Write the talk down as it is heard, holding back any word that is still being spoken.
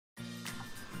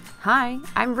Hi,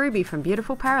 I'm Ruby from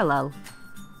BeautifulParallel.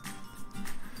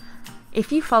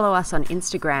 If you follow us on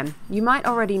Instagram, you might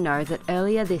already know that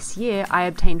earlier this year I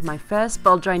obtained my first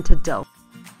ball-jointed doll.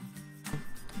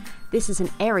 This is an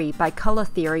Ery by Culur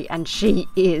Theory and she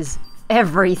is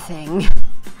everything!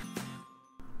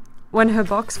 When her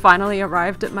box finally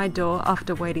arrived at my door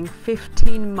after waiting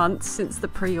 15 months since the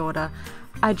pre-order,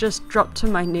 I just dropped to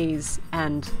my knees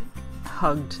and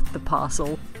hugged the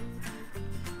parcel.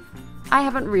 I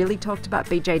haven't really talked about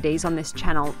BJDs on this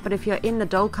channel, but if you're in the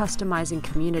doll customizing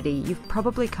community, you've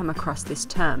probably come across this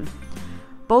term.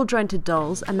 Ball-jointed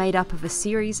dolls are made up of a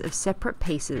series of separate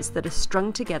pieces that are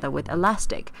strung together with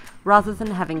elastic, rather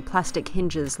than having plastic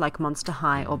hinges like Monster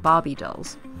High or Barbie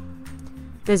dolls.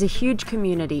 There's a huge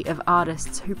community of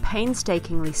artists who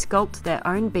painstakingly sculpt their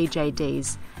own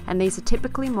BJDs, and these are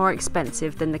typically more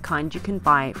expensive than the kind you can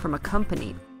buy from a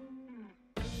company.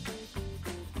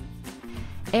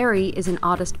 Ery is an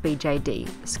artist BJD,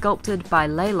 sculpted by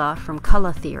Layla from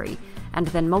Culur Theory, and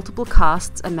then multiple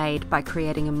casts are made by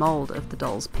creating a mould of the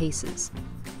doll's pieces.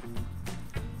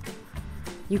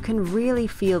 You can really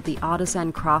feel the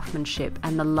artisan craftsmanship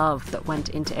and the love that went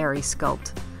into Ery's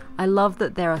sculpt. I love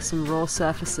that there are some raw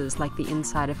surfaces like the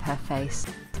inside of her face.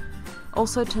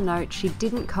 Also to note, she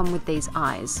didn't come with these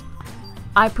eyes.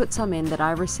 I put some in that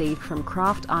I received from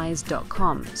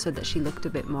crafteyes.com so that she looked a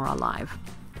bit more alive.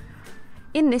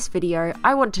 In this video,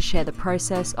 I want to share the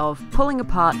process of pulling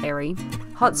apart Ery,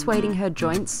 hot-sueding her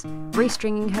joints,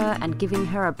 restringing her and giving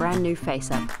her a brand new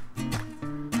face-up.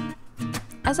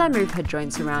 As I move her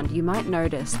joints around, you might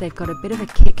notice they've got a bit of a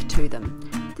kick to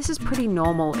them. This is pretty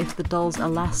normal if the doll's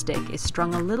elastic is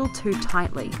strung a little too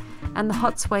tightly, and the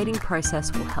hot-sueding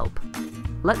process will help.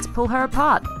 Let's pull her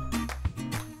apart!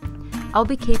 I'll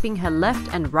be keeping her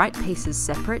left and right pieces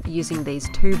separate using these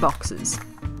two boxes.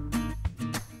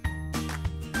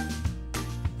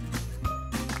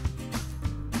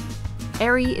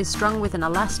 Ery is strung with an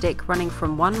elastic running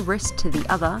from one wrist to the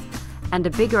other, and a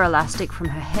bigger elastic from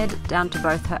her head down to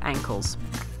both her ankles.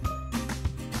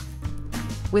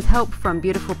 With help from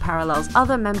BeautifulParallel's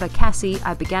other member Cassie,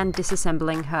 I began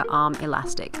disassembling her arm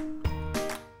elastic.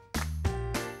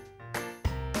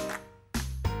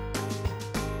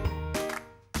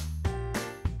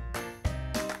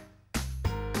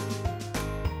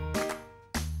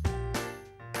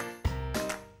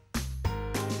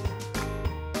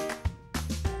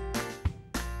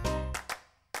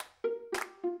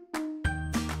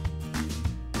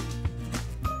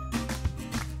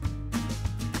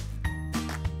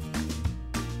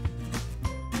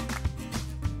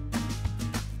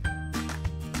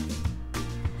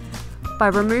 By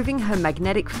removing her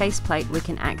magnetic faceplate, we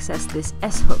can access this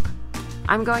S-hook.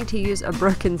 I'm going to use a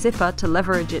broken zipper to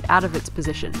leverage it out of its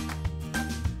position.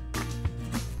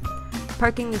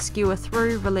 Poking the skewer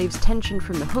through relieves tension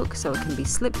from the hook so it can be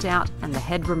slipped out and the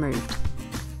head removed.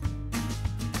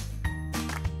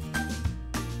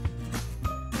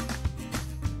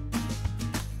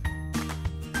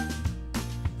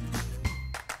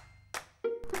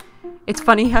 It's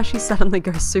funny how she suddenly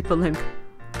goes super limp.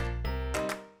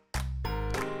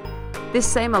 This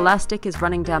same elastic is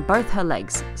running down both her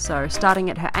legs, so starting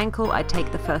at her ankle, I take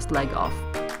the first leg off.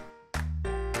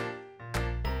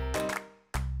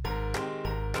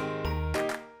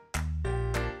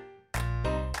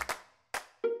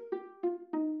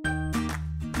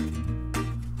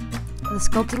 The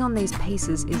sculpting on these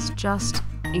pieces is just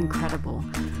incredible.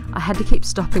 I had to keep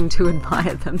stopping to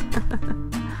admire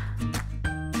them.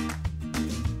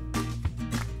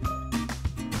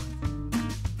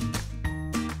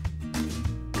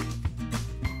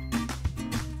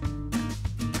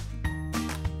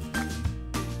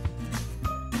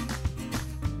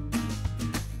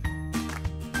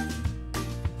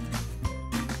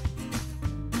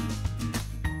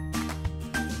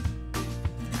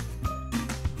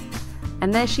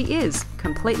 And there she is,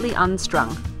 completely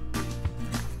unstrung.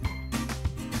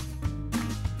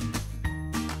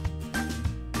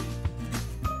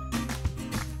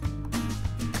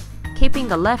 Keeping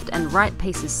the left and right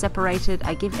pieces separated,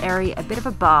 I give Ery a bit of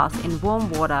a bath in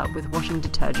warm water with washing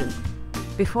detergent.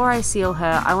 Before I seal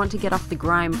her, I want to get off the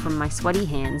grime from my sweaty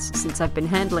hands since I've been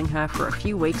handling her for a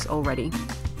few weeks already.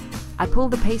 I pull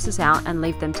the pieces out and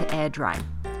leave them to air dry.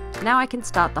 Now I can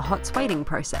start the hot-sueding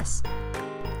process.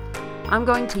 I'm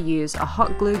going to use a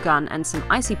hot glue gun and some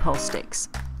icy pulse sticks.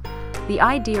 The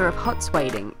idea of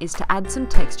hot-sueding is to add some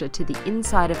texture to the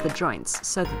inside of the joints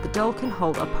so that the doll can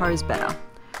hold a pose better.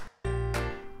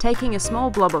 Taking a small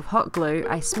blob of hot glue,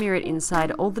 I smear it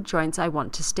inside all the joints I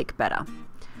want to stick better.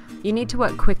 You need to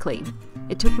work quickly.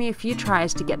 It took me a few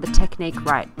tries to get the technique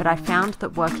right, but I found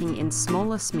that working in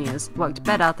smaller smears worked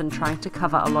better than trying to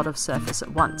cover a lot of surface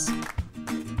at once.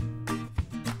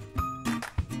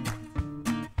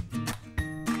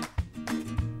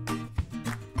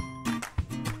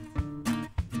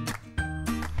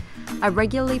 I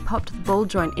regularly popped the ball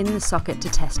joint in the socket to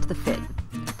test the fit.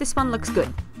 This one looks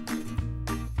good.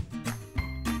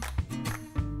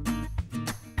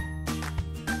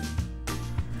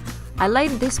 I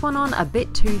laid this one on a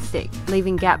bit too thick,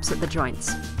 leaving gaps at the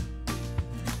joints.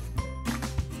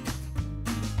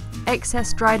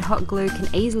 Excess dried hot glue can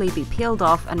easily be peeled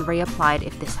off and reapplied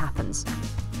if this happens.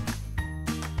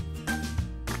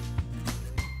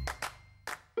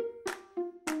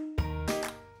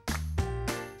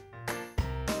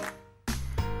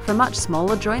 For much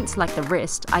smaller joints like the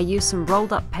wrist, I use some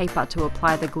rolled up paper to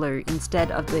apply the glue instead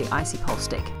of the icy pole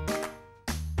stick.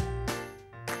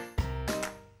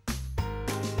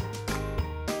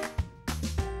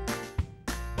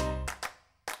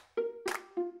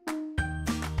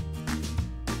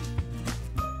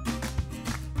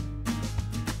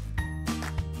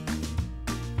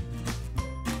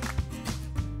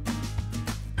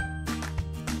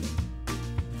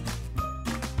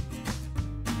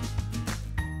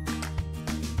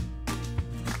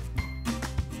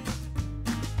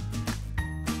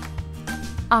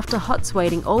 After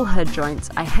hot-sueding all her joints,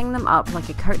 I hang them up like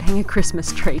a coat hanger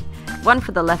Christmas tree, one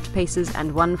for the left pieces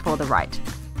and one for the right.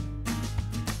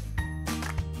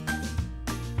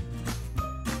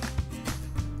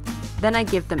 Then I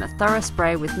give them a thorough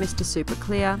spray with Mr. Super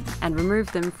Clear and remove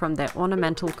them from their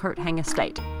ornamental coat hanger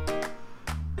state.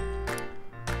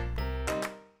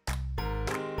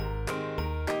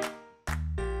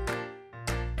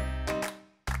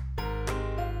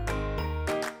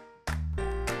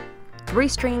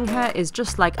 Restringing her is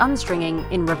just like unstringing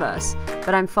in reverse,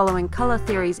 but I'm following Culur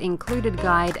Theory's included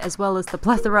guide as well as the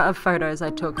plethora of photos I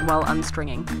took while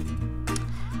unstringing.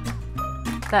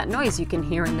 That noise you can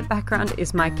hear in the background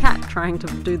is my cat trying to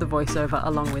do the voiceover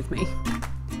along with me.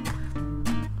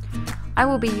 I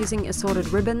will be using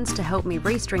assorted ribbons to help me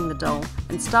restring the doll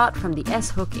and start from the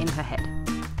S hook in her head.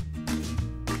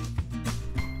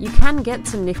 You can get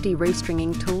some nifty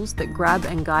restringing tools that grab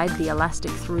and guide the elastic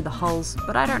through the holes,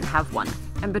 but I don't have one,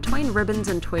 and between ribbons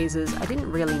and tweezers I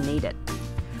didn't really need it.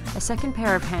 A second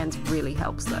pair of hands really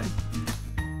helps though.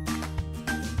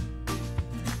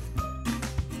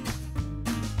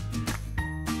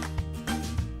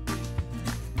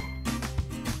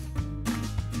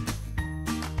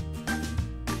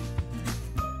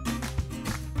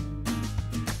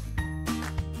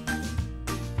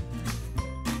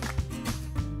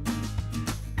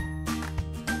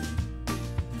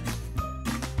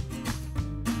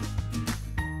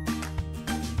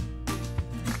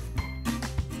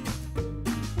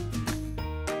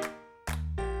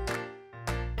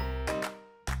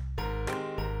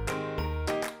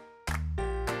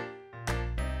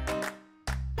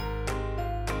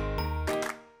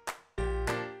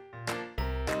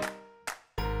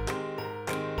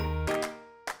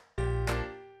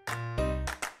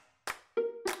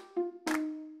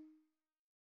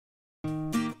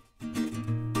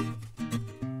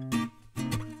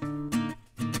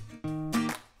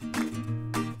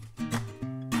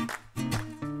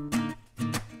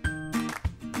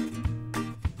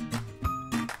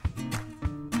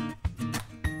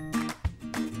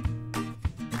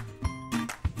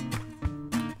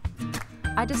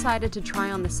 I decided to try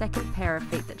on the second pair of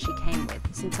feet that she came with,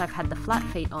 since I've had the flat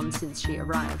feet on since she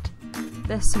arrived.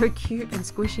 They're so cute and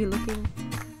squishy looking.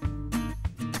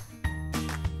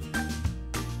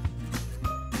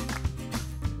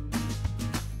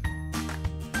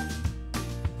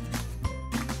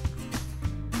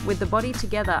 With the body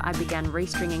together, I began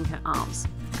restringing her arms.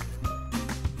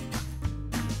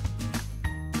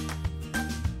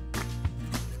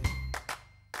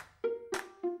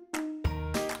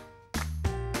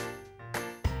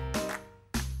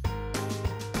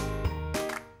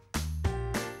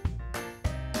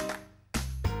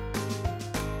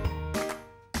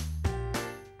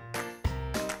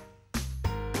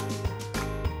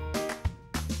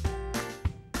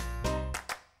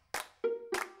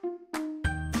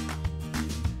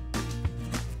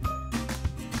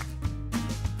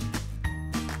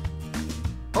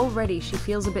 Already she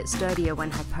feels a bit sturdier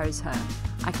when I pose her.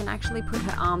 I can actually put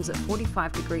her arms at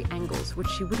 45-degree angles, which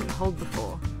she wouldn't hold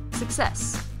before.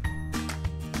 Success!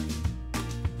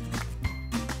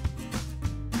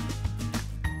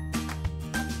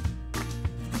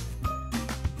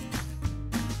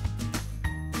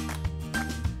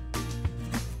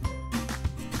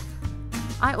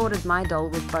 I ordered my doll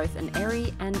with both an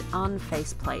Ery and un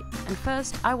faceplate, and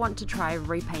first I want to try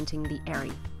repainting the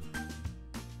Ery.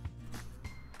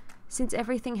 Since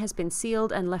everything has been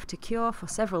sealed and left to cure for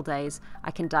several days,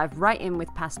 I can dive right in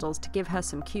with pastels to give her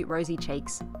some cute rosy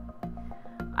cheeks.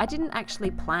 I didn't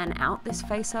actually plan out this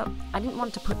face up. I didn't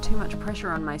want to put too much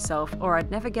pressure on myself, or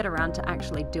I'd never get around to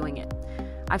actually doing it.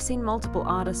 I've seen multiple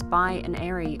artists buy an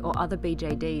Ery or other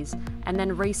BJDs and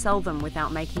then resell them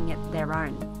without making it their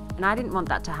own, and I didn't want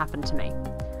that to happen to me.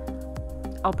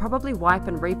 I'll probably wipe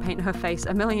and repaint her face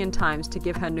a million times to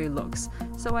give her new looks,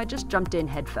 so I just jumped in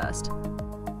head first.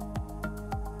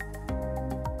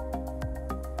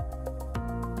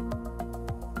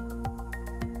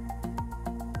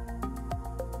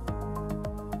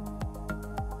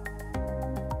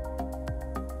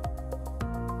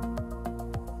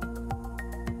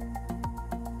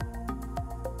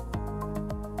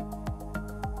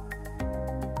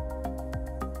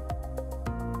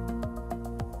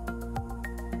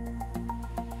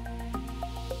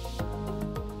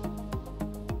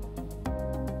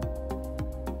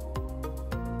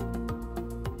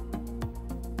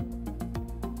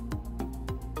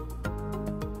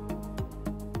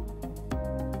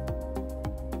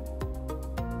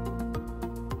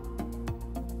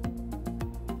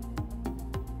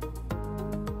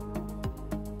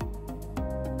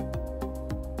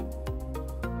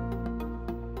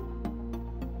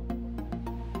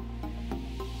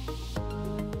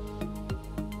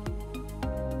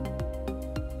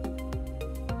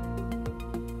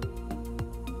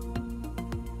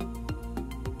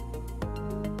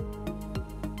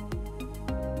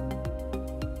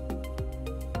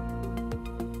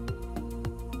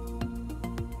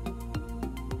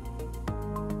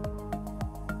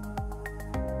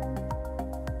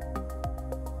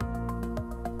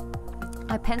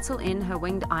 I pencil in her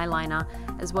winged eyeliner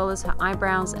as well as her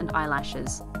eyebrows and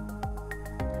eyelashes.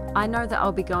 I know that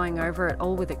I'll be going over it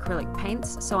all with acrylic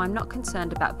paints, so I'm not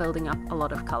concerned about building up a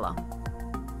lot of colour.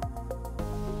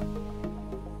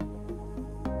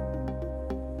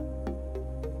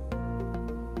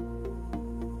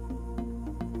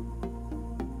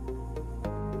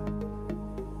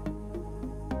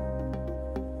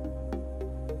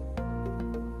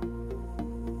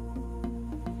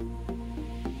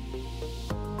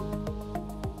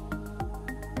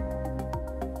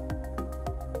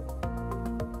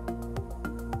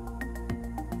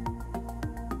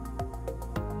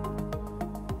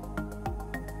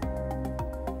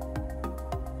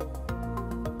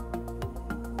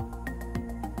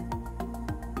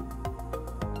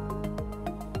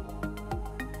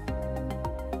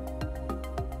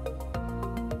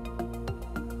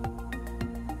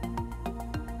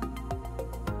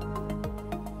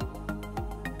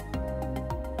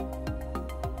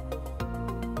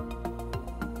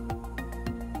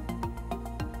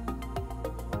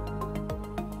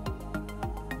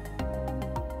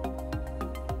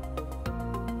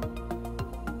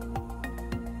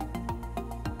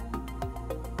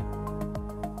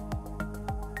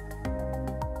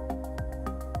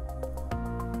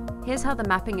 Here's how the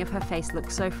mapping of her face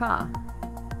looks so far.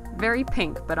 Very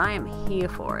pink, but I am here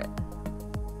for it.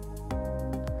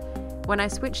 When I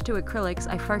switch to acrylics,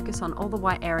 I focus on all the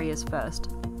white areas first,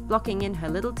 blocking in her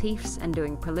little teeths and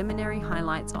doing preliminary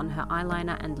highlights on her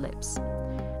eyeliner and lips.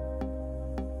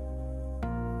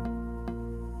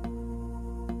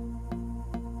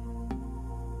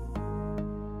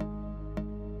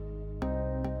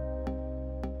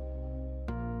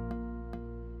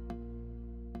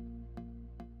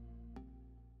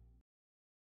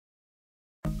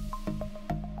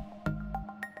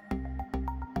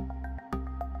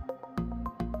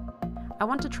 I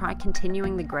want to try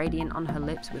continuing the gradient on her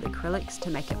lips with acrylics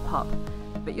to make it pop,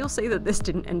 but you'll see that this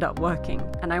didn't end up working,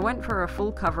 and I went for a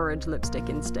full coverage lipstick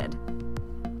instead.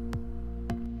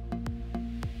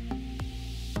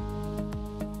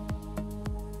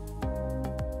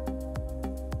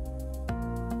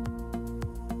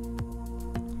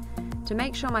 To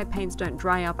make sure my paints don't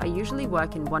dry up, I usually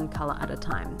work in one colour at a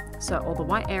time, so all the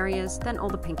white areas, then all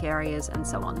the pink areas, and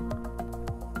so on.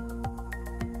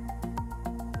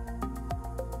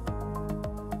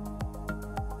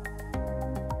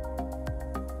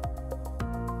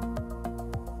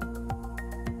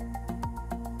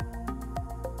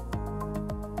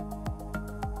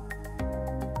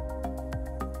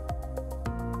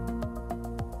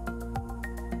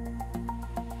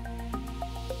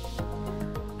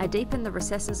 I deepen the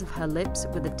recesses of her lips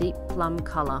with a deep plum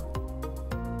colour.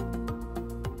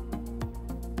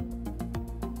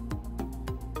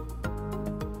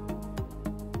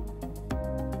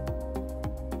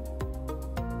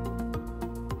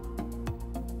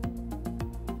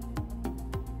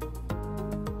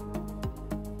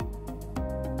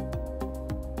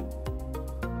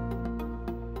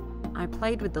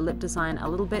 played with the lip design a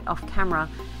little bit off camera,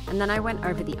 and then I went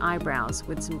over the eyebrows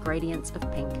with some gradients of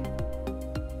pink.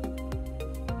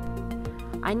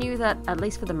 I knew that, at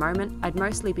least for the moment, I'd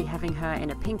mostly be having her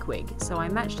in a pink wig, so I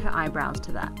matched her eyebrows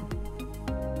to that.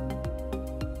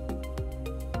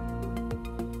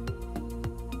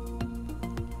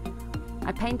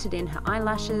 I painted in her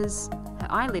eyelashes, her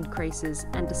eyelid creases,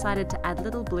 and decided to add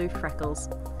little blue freckles.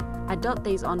 I dot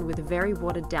these on with very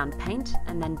watered down paint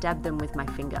and then dab them with my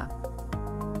finger.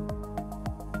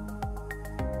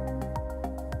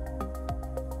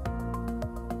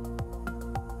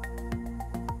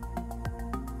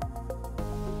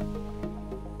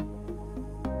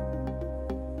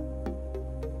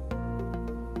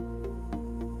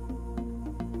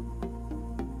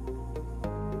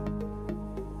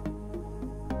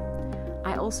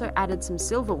 I also added some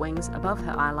silver wings above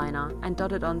her eyeliner and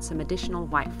dotted on some additional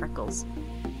white freckles.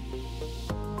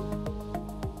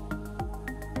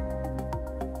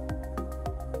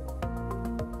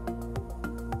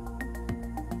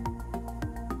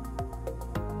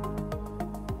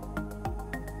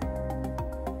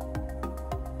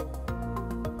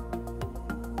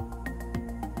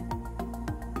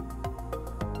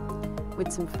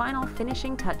 With some final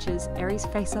finishing touches, Ery's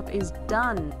face-up is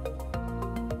done!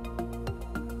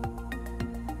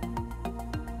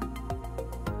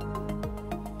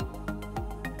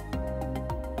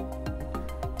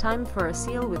 Time for a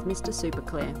seal with Mr. Super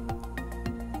Clear.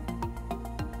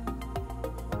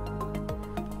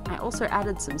 I also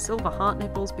added some silver heart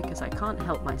nipples because I can't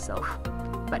help myself.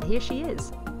 But here she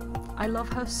is. I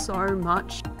love her so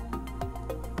much.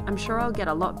 I'm sure I'll get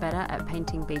a lot better at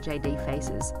painting BJD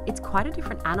faces. It's quite a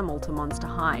different animal to Monster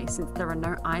High since there are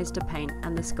no eyes to paint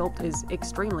and the sculpt is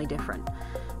extremely different.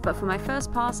 But for my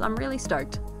first pass, I'm really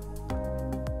stoked.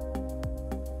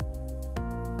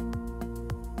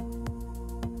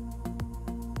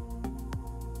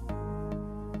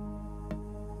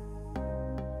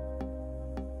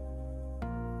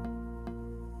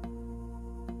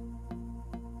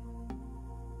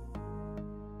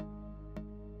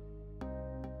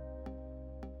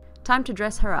 Time to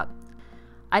dress her up.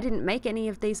 I didn't make any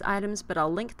of these items, but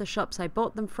I'll link the shops I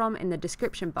bought them from in the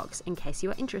description box in case you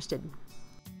are interested.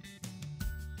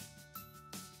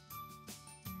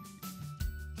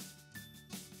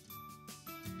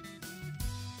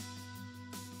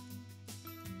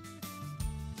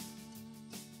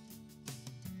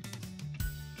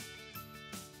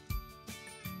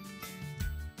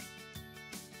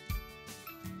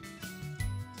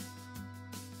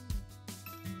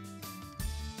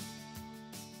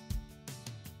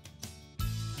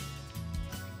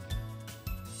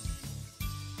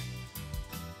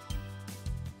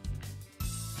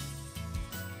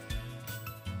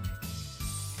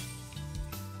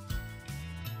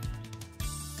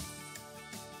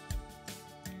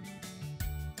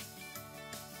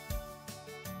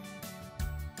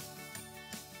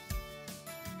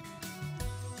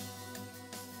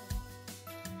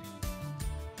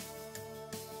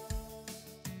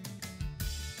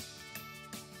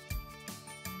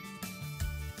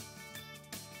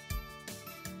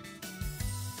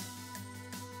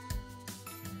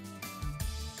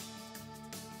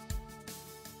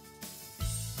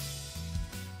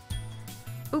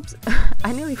 Oops,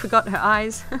 I nearly forgot her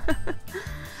eyes.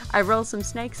 I roll some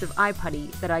snakes of eye putty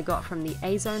that I got from the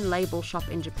A-Zone label shop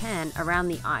in Japan around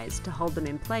the eyes to hold them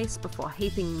in place before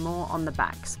heaping more on the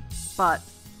backs. But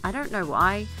I don't know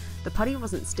why, the putty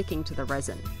wasn't sticking to the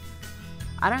resin.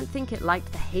 I don't think it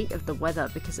liked the heat of the weather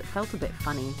because it felt a bit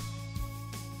funny.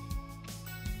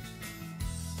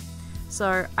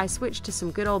 So I switched to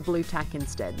some good old Blu-tac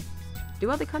instead. Do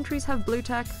other countries have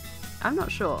Blu-tac? I'm not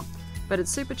sure. But it's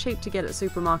super cheap to get at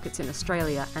supermarkets in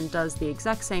Australia and does the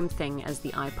exact same thing as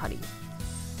the eye putty.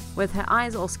 With her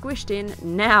eyes all squished in,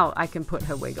 now I can put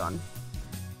her wig on.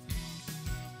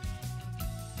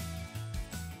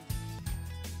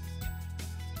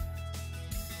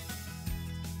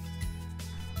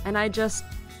 And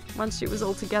once she was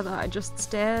all together, I just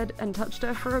stared and touched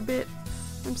her for a bit.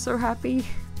 I'm so happy.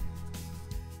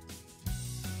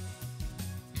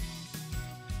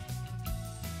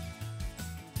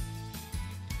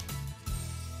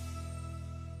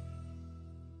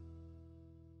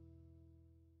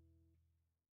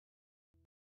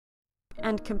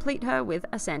 And complete her with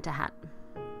a Santa hat.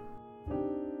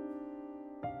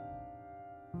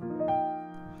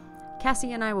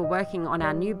 Cassie and I were working on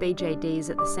our new BJDs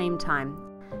at the same time,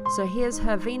 so here's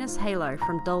her Venus Halo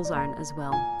from Dollzone as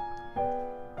well.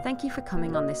 Thank you for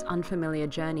coming on this unfamiliar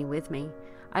journey with me.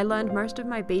 I learned most of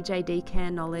my BJD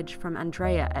care knowledge from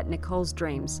Andrea at Nicole's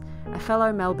Dreams, a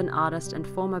fellow Melbourne artist and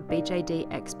former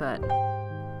BJD expert.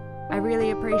 I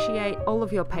really appreciate all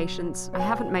of your patience. I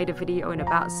haven't made a video in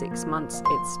about 6 months.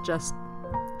 It's just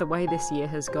the way this year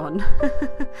has gone.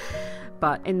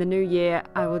 But in the new year,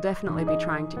 I will definitely be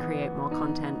trying to create more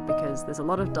content because there's a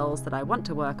lot of dolls that I want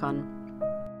to work on.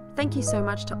 Thank you so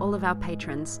much to all of our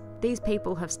patrons. These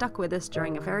people have stuck with us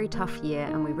during a very tough year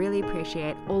and we really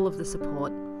appreciate all of the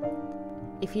support.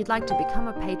 If you'd like to become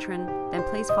a patron, then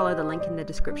please follow the link in the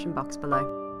description box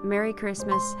below. Merry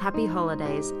Christmas, Happy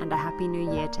Holidays, and a Happy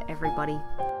New Year to everybody.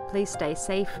 Please stay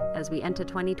safe as we enter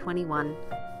 2021.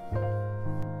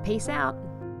 Peace out!